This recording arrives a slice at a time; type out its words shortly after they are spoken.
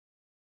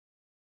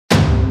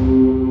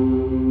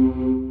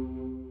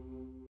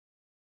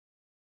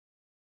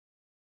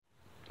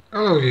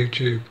Hello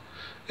YouTube.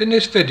 In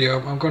this video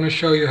I'm going to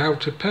show you how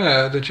to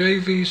pair the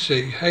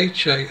JVC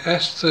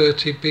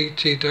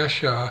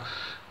HA-S30BT-R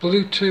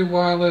Bluetooth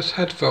wireless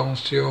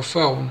headphones to your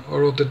phone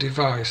or other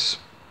device.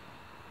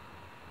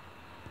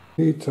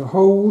 You need to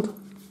hold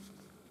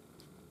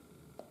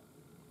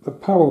the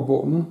power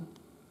button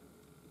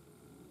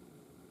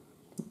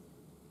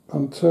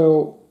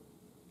until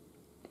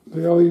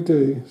the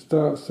LED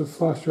starts to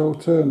flash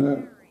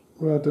alternate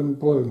red and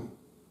blue.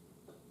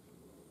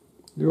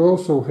 You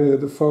also hear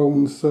the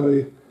phone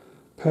say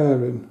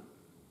pairing.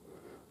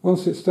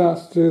 Once it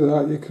starts to do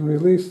that, you can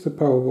release the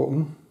power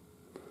button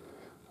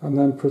and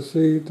then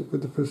proceed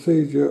with the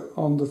procedure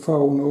on the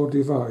phone or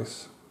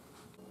device.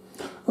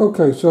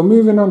 Okay, so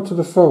moving on to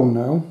the phone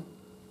now.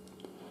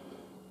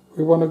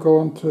 We want to go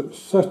on to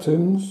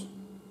settings,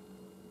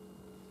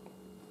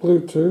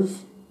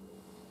 Bluetooth,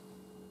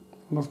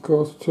 and of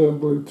course turn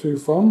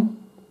Bluetooth on.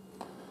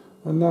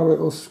 And now it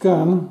will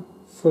scan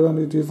for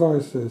any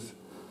devices.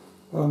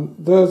 And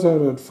there's our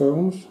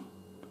headphones.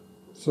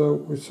 So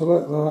we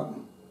select that.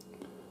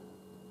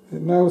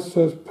 It now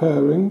says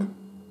pairing.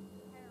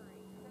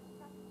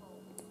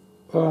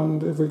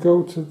 And if we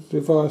go to the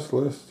device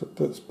list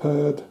that's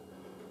paired,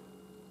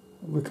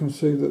 we can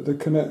see that they're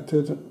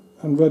connected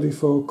and ready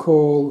for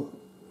call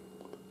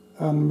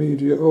and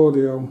media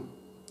audio.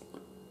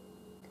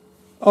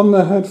 On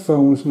the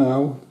headphones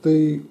now,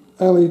 the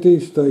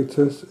LED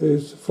status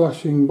is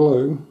flashing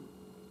blue,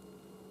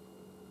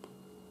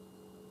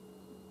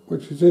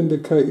 which is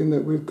indicating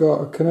that we've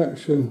got a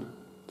connection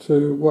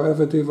to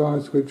whatever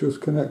device we're just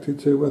connected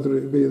to, whether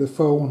it be the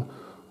phone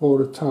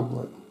or a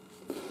tablet.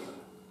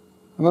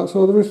 And that's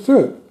all there is to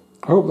it.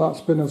 I hope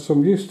that's been of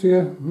some use to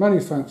you. Many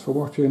thanks for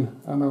watching,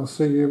 and I'll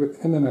see you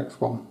in the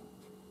next one.